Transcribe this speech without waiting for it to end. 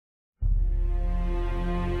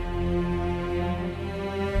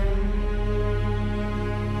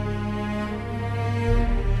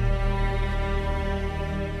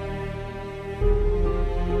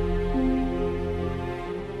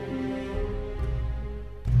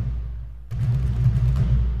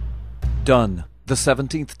Done the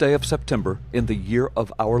 17th day of September in the year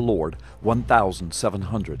of our Lord,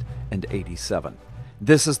 1787.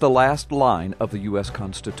 This is the last line of the U.S.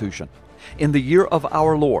 Constitution. In the year of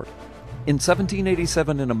our Lord. In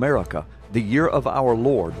 1787 in America, the year of our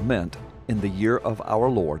Lord meant in the year of our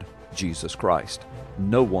Lord, Jesus Christ.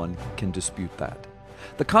 No one can dispute that.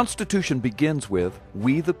 The Constitution begins with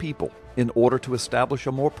 "we the people," in order to establish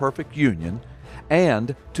a more perfect union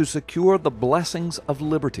and to secure the blessings of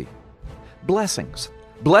liberty. Blessings.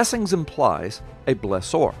 Blessings implies a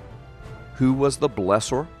blessor. Who was the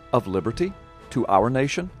blessor of liberty to our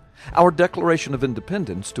nation? Our Declaration of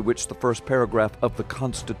Independence, to which the first paragraph of the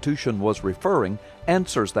Constitution was referring,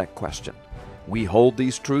 answers that question. We hold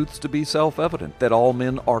these truths to be self-evident, that all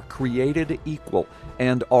men are created equal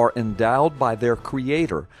and are endowed by their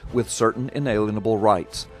Creator with certain inalienable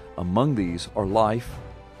rights. Among these are life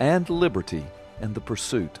and liberty and the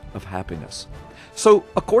pursuit of happiness. So,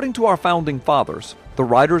 according to our founding fathers, the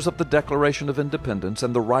writers of the Declaration of Independence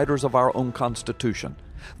and the writers of our own Constitution,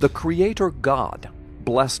 the Creator God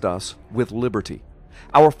blessed us with liberty.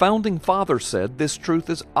 Our founding fathers said this truth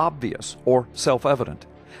is obvious or self-evident.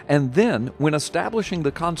 And then, when establishing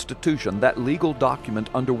the Constitution, that legal document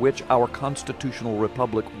under which our constitutional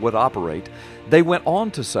republic would operate, they went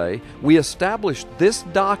on to say, we established this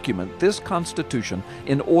document, this Constitution,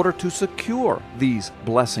 in order to secure these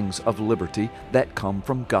blessings of liberty that come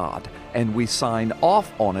from God, and we sign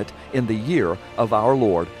off on it in the year of our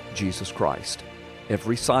Lord Jesus Christ.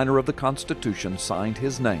 Every signer of the Constitution signed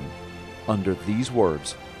his name under these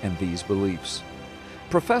words and these beliefs.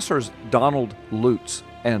 Professors Donald Lutz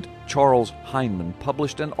and Charles Heinemann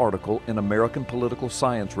published an article in American Political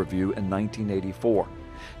Science Review in 1984.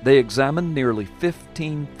 They examined nearly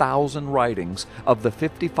 15,000 writings of the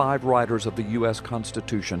 55 writers of the U.S.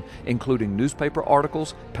 Constitution, including newspaper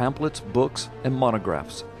articles, pamphlets, books, and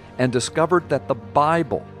monographs, and discovered that the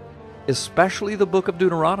Bible, especially the book of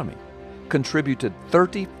Deuteronomy, contributed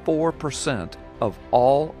 34% of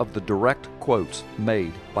all of the direct quotes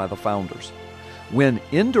made by the founders. When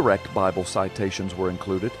indirect Bible citations were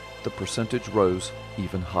included, the percentage rose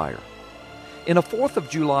even higher. In a 4th of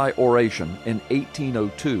July oration in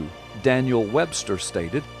 1802, Daniel Webster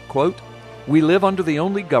stated, quote, "We live under the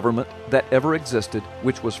only government that ever existed,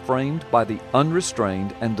 which was framed by the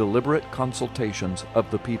unrestrained and deliberate consultations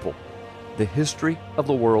of the people. The history of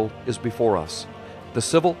the world is before us. The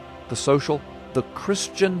civil, the social, the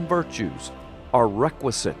Christian virtues are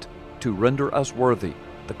requisite to render us worthy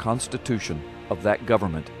the Constitution of that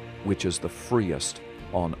government which is the freest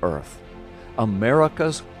on earth."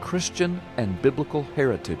 America's Christian and biblical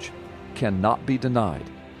heritage cannot be denied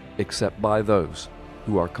except by those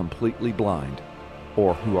who are completely blind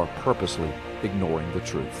or who are purposely ignoring the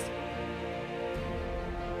truth.